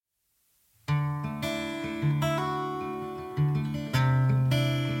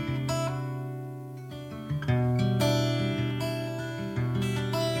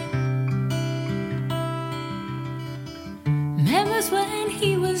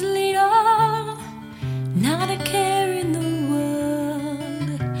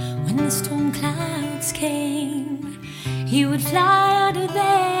he would fly out of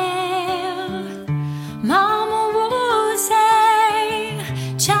there. Mama would say,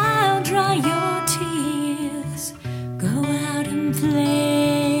 child, dry your tears, go out and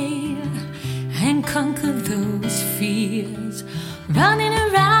play and conquer those fears. Running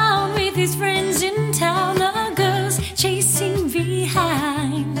around with his friends in town, the girls chasing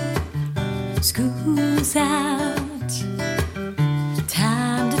behind. School's out,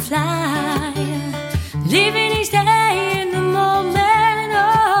 time to fly, living each day in the moment.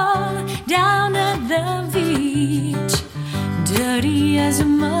 Oh, down at the beach, dirty as a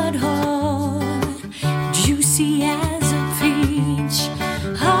mud hole, juicy as a peach.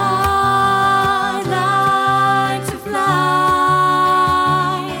 I like to fly.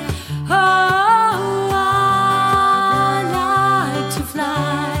 Oh, I like to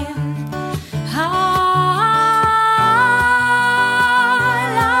fly. I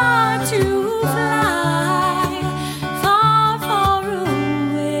like to fly far, far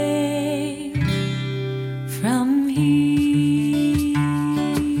away from here.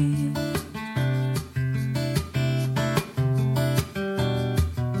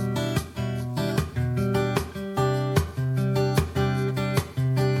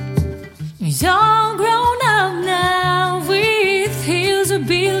 He's all grown up now with hills of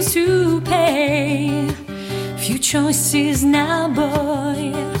bills to pay. Few choices now,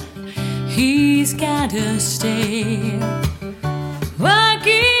 boy, he's gotta stay. Work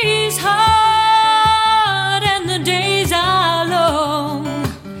is hard and the days are long.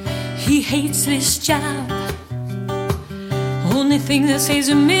 He hates this job. Only thing that saves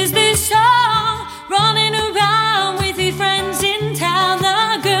him is this song. Running around with his friends in town,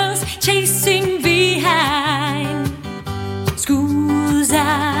 the girls chasing behind. School's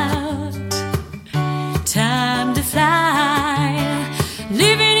out, time to fly,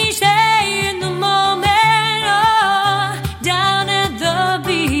 living each day in the moment. Oh, down at the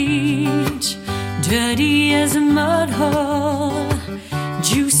beach, dirty as a mud hole,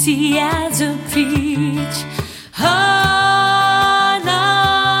 juicy as a peach. I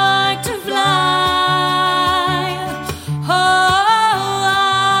like to fly. Oh,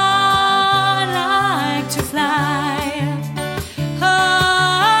 I like to fly. I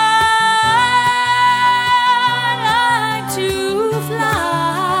like to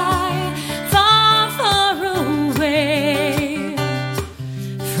fly far, far away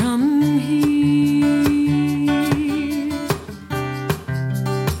from here.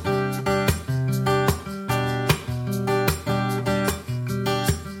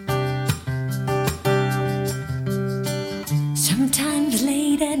 Sometimes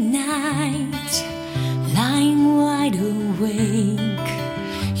late at night, lying wide awake,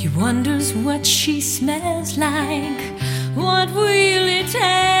 he wonders what she smells like. What will it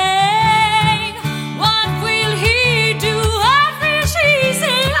take? What will he do? What will she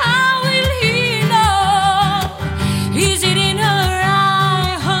say? How will he know? Is it in her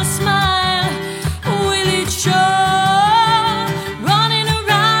eye, her smile? Will it show? Running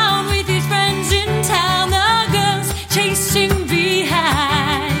around with his friends in town, the girls chasing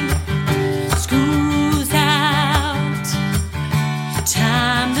behind. School's out,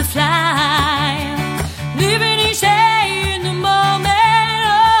 time to fly.